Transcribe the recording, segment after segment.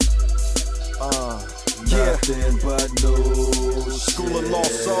nothing but new School of shit.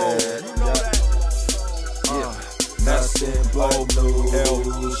 Lost Soul. You know that? Nothing but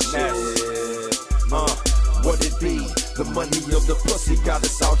new shit. What it be? The money of the pussy got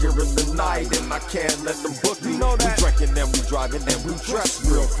us out here in the night, and I can't let them book me. You know that? We drinking and we driving and we dress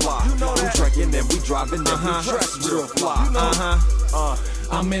real fly. You know that? We drinking and we driving and we dress real fly. You know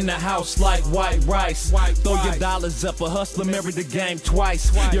I'm in the house like white rice. Throw your dollars up, a hustler married the game twice.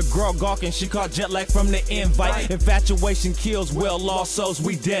 Your girl gawking, she caught jet lag from the invite. Infatuation kills, well lost souls,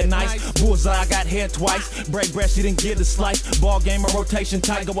 we dead nice. Bullseye, I got head twice. Break bread, she didn't get a slice. Ball game, a rotation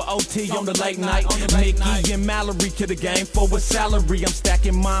tight, go with OT on the late night. Mickey and Mallory to the game for a salary. I'm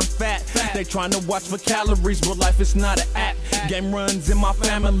stacking mine fat. They trying to watch for calories, but life is not an app. Game runs in my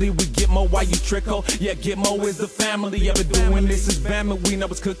family, we get more while you trickle. Yeah, get more is the family. Ever doing this is Bama, we know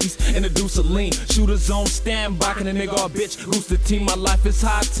it's cookies and a deuce of lean. Shooters on standby, can a nigga or a bitch who's the team? My life is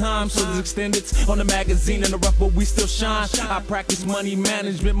high time, so there's extended on the magazine and the rough, but we still shine. I practice money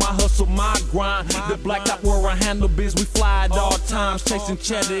management, my hustle, my grind. The black top where I handle biz, we fly at all times, chasing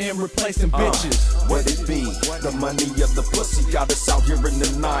cheddar and replacing bitches. What it be? The money of the pussy got us out here in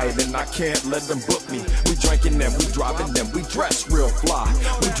the night, and I can't let them book me. We drinking and we driving and we dress real fly.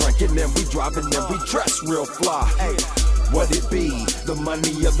 We drinking and we driving and we dress real fly. Hey. What it be? The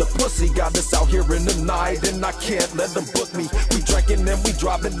money of the pussy got us out here in the night, and I can't let them book me. We drinking and we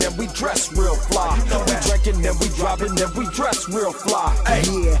driving and we dress real fly. We drinking and we driving and we dress real fly. Hey.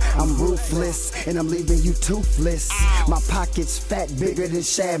 Yeah, I'm ruthless and I'm leaving you toothless. My pockets fat, bigger than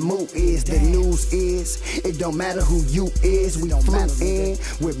Shamu is. The news is, it don't matter who you is. We flew in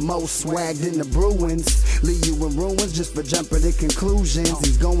with more swag than the Bruins. Leave you in ruins just for jumping to conclusions.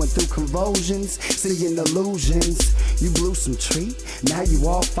 He's going through convulsions, seeing illusions. You blew some tree, now you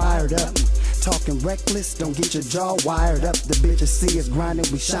all fired up. Talking reckless, don't get your jaw wired up. The bitches see us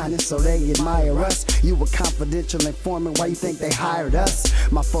grinding, we shining, so they admire us. You a confidential informant, why you think they hired us?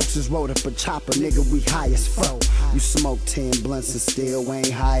 My folks just wrote up a chopper, nigga, we high as fuck. You smoke 10 blunts and still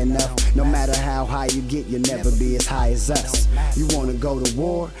ain't high enough. No matter how high you get, you'll never be as high as us. You wanna go to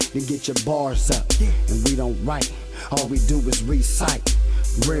war, then get your bars up. And we don't write, all we do is recite.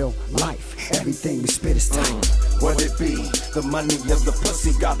 Real life, everything we spit is tight. What it be? The money of the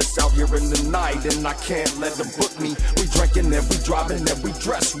pussy got us out here in the night, and I can't let them book me. We drinking and we driving and we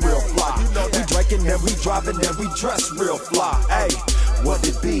dress real fly. We drinking and we driving and we dress real fly. Hey, what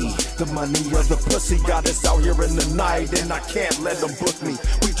it be? The money of the pussy got us out here in the night, and I can't let them book me.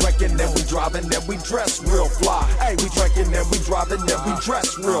 We drinking and we driving and we dress real fly. Hey, we drinking and we driving and we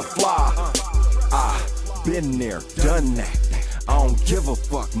dress real fly. Been there, done that. I don't give a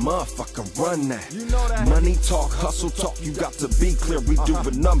fuck, motherfucker, run that. You know that. Money talk, hustle talk, you got to be clear. We do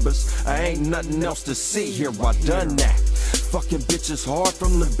the numbers, I ain't nothing else to see here. I done that. Fucking bitches hard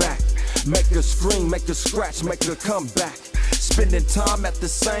from the back. Make her scream, make her scratch, make her come back. Spending time at the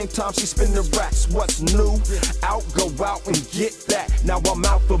same time she spending racks. What's new? Out, go out and get that. Now I'm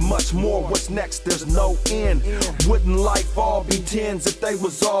out for much more. What's next? There's no end. Wouldn't life all be tens if they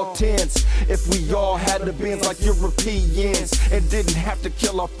was all tens? If we all had the bins like Europeans and didn't have to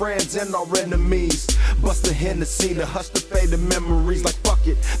kill our friends and our enemies. Bust the Hennessy to hush the faded memories. Like fuck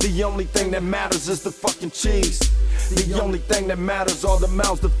it, the only thing that matters is the fucking cheese. The only thing that matters are the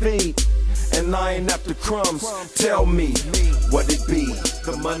mouths to feed. And I ain't after crumbs, tell me what it be.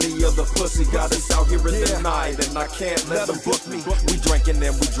 The money of the pussy got us out here in the night, and I can't let them book me. We drinking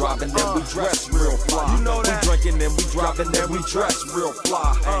and we driving and we dress real fly. You know that. We drinking and we driving and we dress real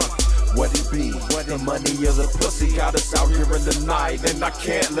fly. What it be? The money of the pussy got us out here in the night, and I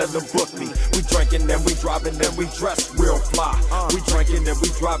can't let them book me. We drinking and we driving and we dress real fly. We drinking and we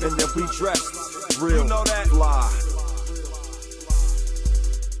driving and we dress real fly.